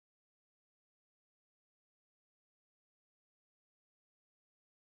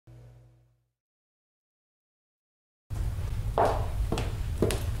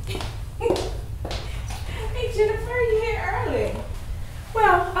Jennifer, you here early.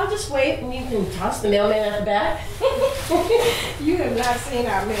 Well, I'll just wait and you can toss the mailman at the back. You have not seen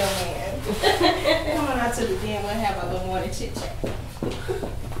our mailman. Come on out to the den, we'll have a little morning chit chat.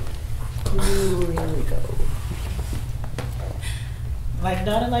 Ooh, here we go. Like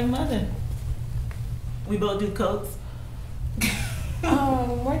daughter, like mother. We both do coats.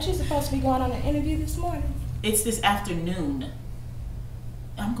 Weren't you supposed to be going on an interview this morning? It's this afternoon.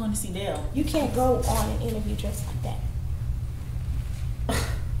 I'm going to see Dale. You can't go on an interview dressed like that.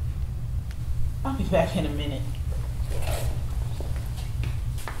 I'll be back in a minute.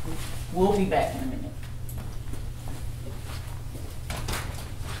 We'll be back in a minute.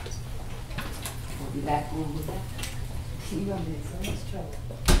 We'll be back when we're back. You're gonna be in so much trouble.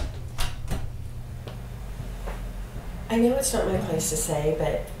 I know it's not my place to say,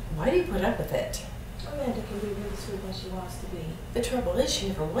 but why do you put up with it? Amanda can be really sweet when she wants to be. The trouble is she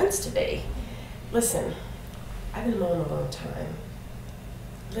never wants to be. Listen, I've been mom a long time.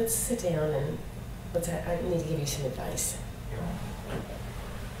 Let's sit down and I need to give you some advice.